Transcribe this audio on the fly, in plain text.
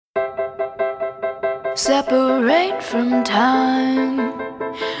Separate from time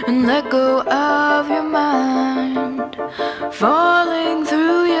and let go of your mind, falling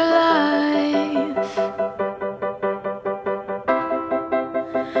through your life,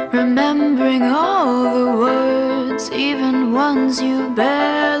 remembering all the words, even ones you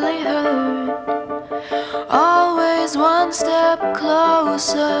barely heard, always one step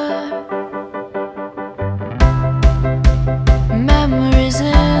closer. Memories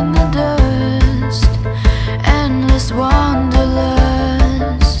in the dust, endless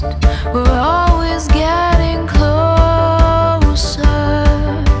wanderlust, we're always getting closer.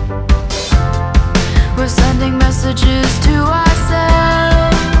 We're sending messages to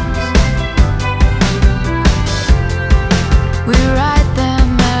ourselves, we write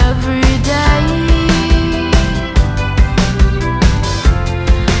them every day,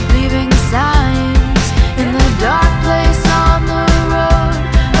 leaving signs in the dark place on the road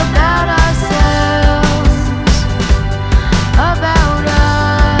about ourselves, about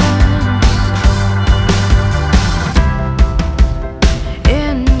us.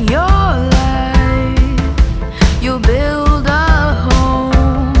 In your life, you'll build a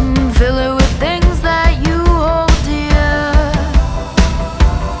home, fill it with things that you hold dear.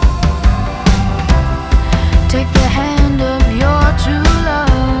 Take the hand of your true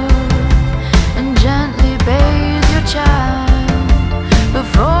love and gently bathe your child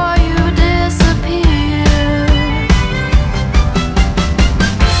before you disappear.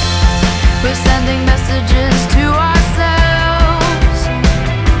 We're sending messages to ourselves,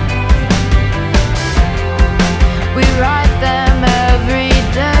 we write them every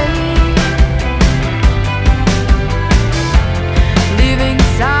day, leaving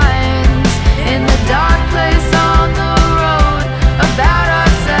signs in the dark place on the road about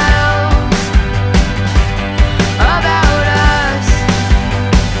ourselves, about us.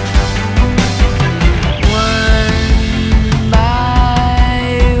 One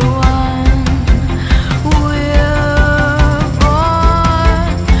by one, we're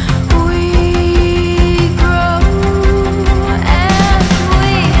born, we grow, and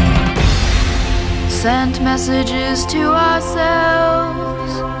we sent messages to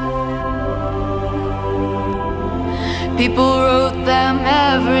ourselves. People wrote them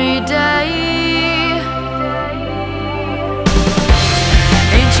every day,